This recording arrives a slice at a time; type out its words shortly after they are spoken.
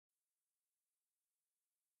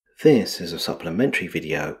This is a supplementary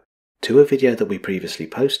video to a video that we previously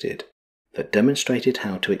posted that demonstrated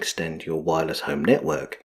how to extend your wireless home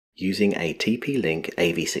network using a TP Link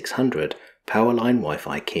AV600 Powerline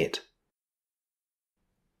Wi-Fi kit.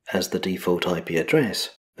 As the default IP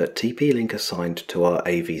address that TP Link assigned to our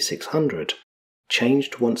AV600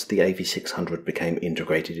 changed once the AV600 became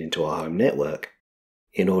integrated into our home network,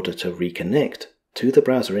 in order to reconnect to the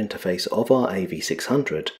browser interface of our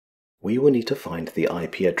AV600, we will need to find the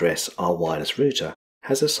IP address our wireless router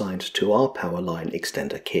has assigned to our Powerline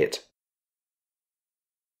extender kit.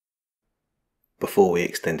 Before we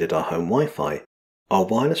extended our home Wi-Fi, our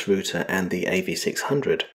wireless router and the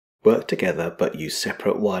AV600 work together but use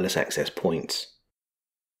separate wireless access points.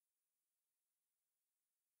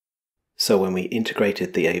 So when we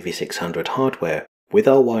integrated the AV600 hardware with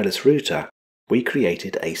our wireless router, we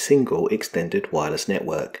created a single extended wireless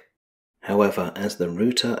network. However, as the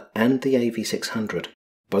router and the AV600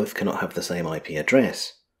 both cannot have the same IP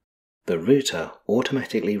address, the router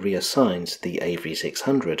automatically reassigns the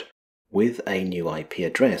AV600 with a new IP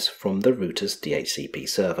address from the router's DHCP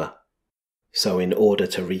server. So in order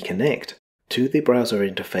to reconnect to the browser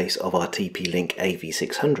interface of our TP Link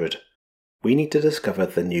AV600, we need to discover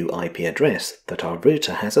the new IP address that our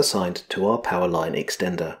router has assigned to our Powerline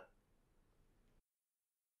extender.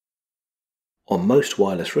 On most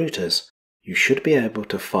wireless routers, you should be able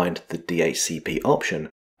to find the DHCP option,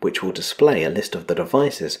 which will display a list of the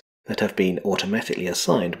devices that have been automatically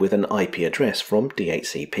assigned with an IP address from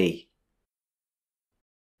DHCP.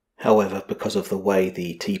 However, because of the way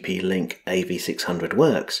the TP Link AV600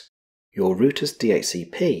 works, your router's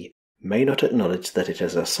DHCP may not acknowledge that it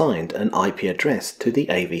has assigned an IP address to the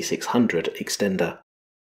AV600 extender.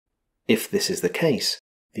 If this is the case,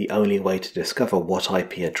 the only way to discover what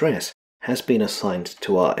IP address has been assigned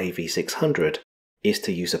to our AV600 is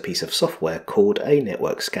to use a piece of software called a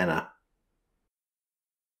network scanner.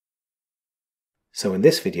 So in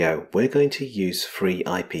this video, we're going to use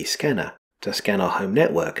FreeIPScanner to scan our home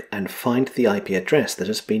network and find the IP address that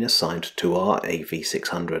has been assigned to our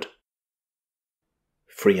AV600.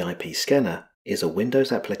 FreeIPScanner is a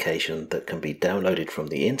Windows application that can be downloaded from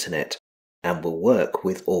the internet and will work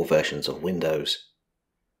with all versions of Windows.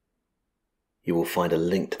 You will find a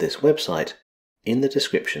link to this website in the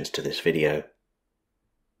descriptions to this video.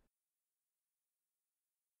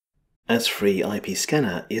 As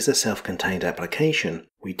FreeIPScanner is a self-contained application,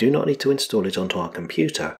 we do not need to install it onto our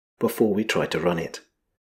computer before we try to run it.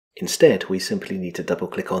 Instead, we simply need to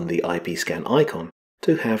double-click on the IPScan icon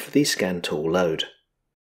to have the scan tool load.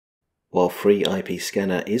 While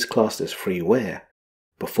FreeIPScanner is classed as freeware,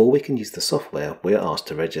 before we can use the software, we are asked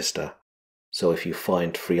to register. So if you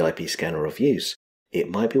find FreeIPScanner of use,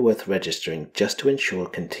 it might be worth registering just to ensure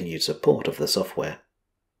continued support of the software.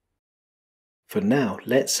 For now,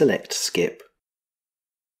 let's select Skip.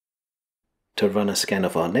 To run a scan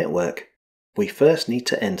of our network, we first need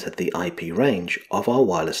to enter the IP range of our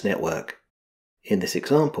wireless network. In this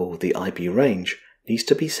example, the IP range needs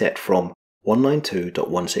to be set from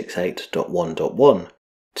 192.168.1.1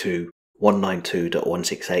 to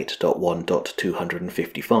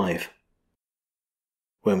 192.168.1.255.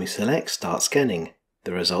 When we select Start Scanning,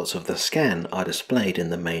 the results of the scan are displayed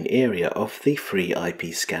in the main area of the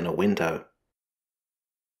FreeIPScanner window.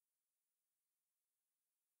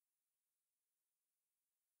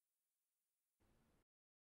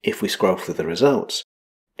 If we scroll through the results,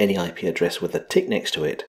 any IP address with a tick next to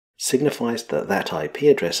it signifies that that IP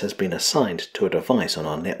address has been assigned to a device on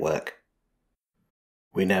our network.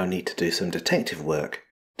 We now need to do some detective work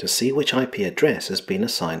to see which IP address has been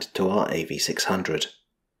assigned to our AV600.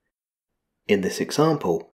 In this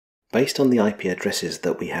example, based on the IP addresses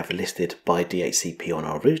that we have listed by DHCP on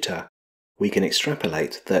our router, we can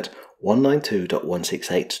extrapolate that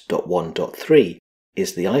 192.168.1.3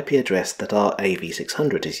 is the IP address that our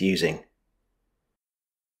AV600 is using.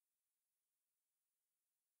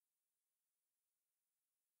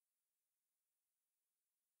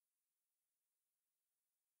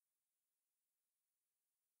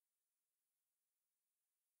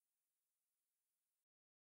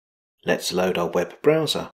 Let's load our web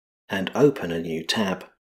browser and open a new tab.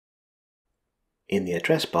 In the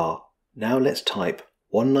address bar, now let's type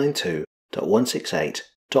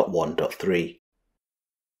 192.168.1.3.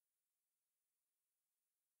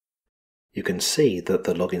 You can see that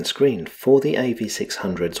the login screen for the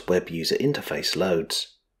AV600's web user interface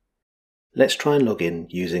loads. Let's try and log in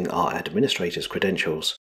using our administrator's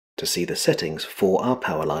credentials to see the settings for our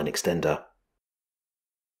Powerline extender.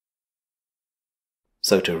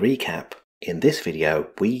 So to recap, in this video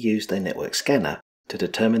we used a network scanner to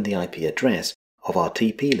determine the IP address of our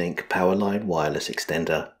TP Link Powerline wireless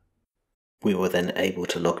extender. We were then able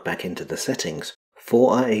to log back into the settings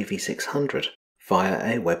for our AV600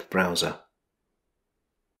 via a web browser.